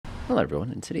Hello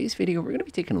everyone, in today's video we're going to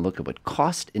be taking a look at what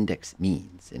cost index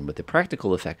means and what the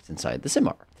practical effects inside the sim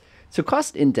are. So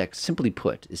cost index, simply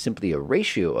put, is simply a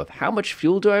ratio of how much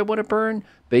fuel do I want to burn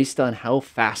based on how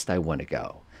fast I want to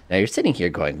go. Now you're sitting here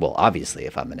going, well, obviously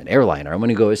if I'm in an airliner, I'm going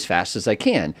to go as fast as I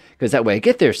can because that way I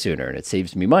get there sooner and it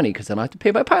saves me money because I don't have to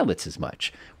pay my pilots as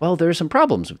much. Well, there are some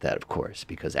problems with that, of course,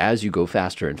 because as you go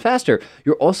faster and faster,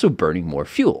 you're also burning more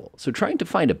fuel. So trying to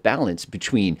find a balance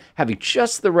between having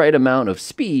just the right amount of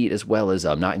speed as well as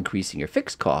not increasing your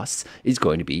fixed costs is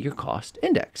going to be your cost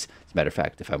index. As a matter of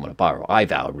fact, if I want to borrow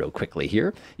iVal real quickly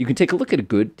here, you can take a look at a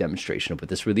good demonstration of what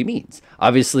this really means.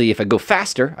 Obviously, if I go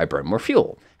faster, I burn more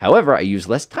fuel. However, I use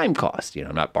less time cost.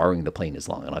 I'm not borrowing the plane as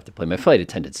long. I don't have to pay my flight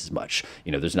attendants as much.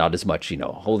 There's not as much,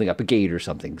 holding up a gate or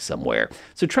something somewhere.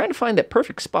 So trying to find that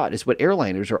perfect spot is what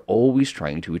airliners are always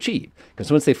trying to achieve. Because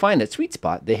once they find that sweet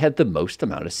spot, they have the most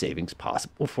amount of savings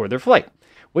possible for their flight.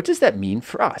 What does that mean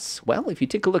for us? Well, if you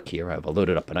take a look here, I've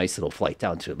loaded up a nice little flight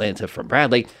down to Atlanta from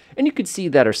Bradley, and you can see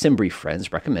that our SimBrief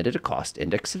friends recommended a cost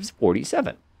index of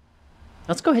 47.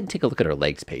 Let's go ahead and take a look at our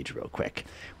legs page real quick.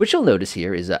 What you'll notice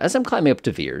here is as I'm climbing up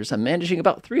to Veers, I'm managing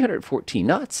about 314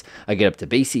 knots. I get up to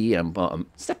Basie, and I'm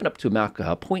stepping up to a Mach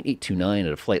 0.829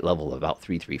 at a flight level of about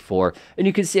 334. And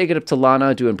you can see I get up to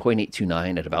Lana doing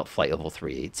 0.829 at about flight level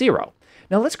 380.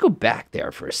 Now let's go back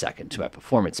there for a second to my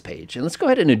performance page, and let's go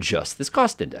ahead and adjust this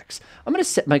cost index. I'm going to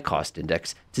set my cost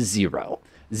index to 0.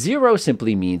 0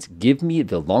 simply means give me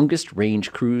the longest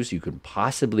range cruise you can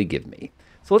possibly give me.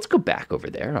 So let's go back over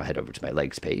there. I'll head over to my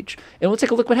legs page, and we'll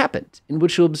take a look what happened. And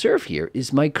what you'll observe here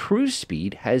is my cruise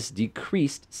speed has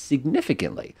decreased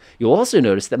significantly. You'll also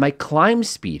notice that my climb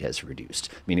speed has reduced,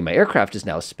 meaning my aircraft is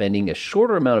now spending a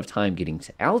shorter amount of time getting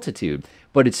to altitude,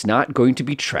 but it's not going to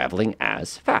be traveling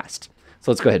as fast. So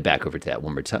let's go ahead back over to that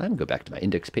one more time. Go back to my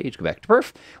index page, go back to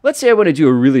perf. Let's say I want to do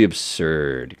a really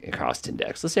absurd cost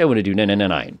index. Let's say I want to do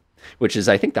 999, which is,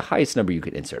 I think, the highest number you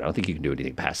could insert. I don't think you can do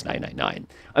anything past 999.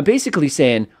 I'm basically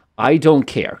saying, I don't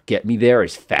care. Get me there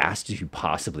as fast as you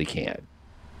possibly can.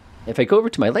 If I go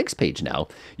over to my legs page now,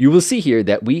 you will see here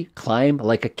that we climb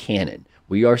like a cannon.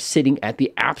 We are sitting at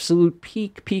the absolute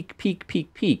peak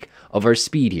of our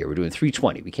speed here. We're doing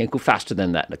 320. We can't go faster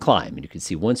than that in a climb. And you can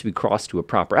see once we cross to a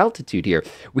proper altitude here,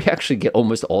 we actually get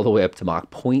almost all the way up to Mach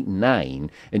 0.9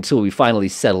 until we finally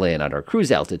settle in on our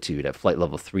cruise altitude at flight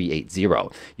level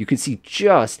 380. You can see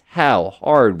just how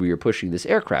hard we are pushing this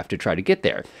aircraft to try to get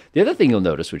there. The other thing you'll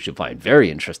notice, which you'll find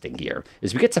very interesting here,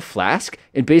 is we get to flask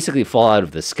and basically fall out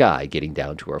of the sky, getting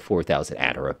down to our 4,000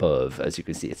 at or above. As you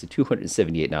can see, it's a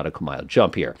 278 nautical mile jump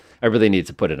here. I really needed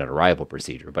to put in an arrival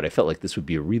procedure, but I felt like this would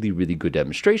be a really good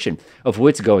demonstration of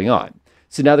what's going on.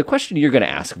 So now the question you're going to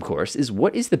ask, of course, is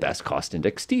what is the best cost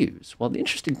index to use? Well, the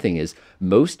interesting thing is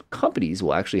most companies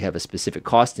will actually have a specific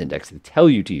cost index they tell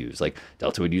you to use, like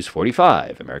Delta would use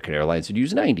 45, American Airlines would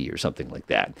use 90 or something like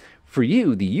that. For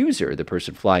you, the user, the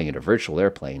person flying in a virtual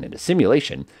airplane in a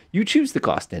simulation, you choose the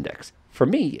cost index. For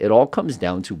me, it all comes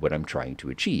down to what I'm trying to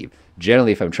achieve.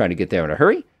 Generally, if I'm trying to get there in a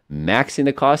hurry, maxing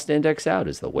the cost index out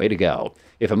is the way to go.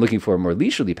 If I'm looking for a more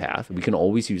leisurely path, we can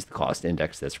always use the cost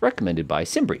index that's recommended by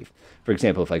SimBrief. For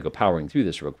example, if I go powering through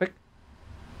this real quick,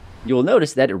 you will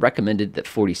notice that it recommended that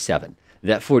 47.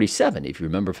 That 47, if you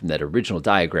remember from that original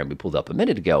diagram we pulled up a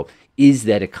minute ago, is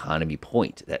that economy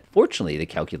point that fortunately they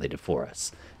calculated for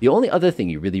us. The only other thing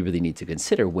you really need to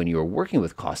consider when you're working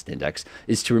with cost index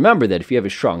is to remember that if you have a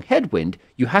strong headwind,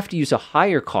 you have to use a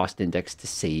higher cost index to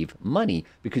save money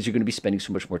because you're going to be spending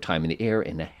so much more time in the air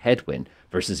in a headwind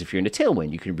versus if you're in a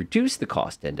tailwind, you can reduce the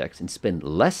cost index and spend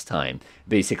less time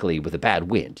basically with a bad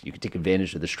wind. You can take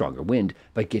advantage of the stronger wind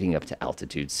by getting up to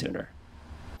altitude sooner.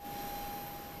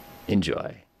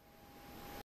 Enjoy.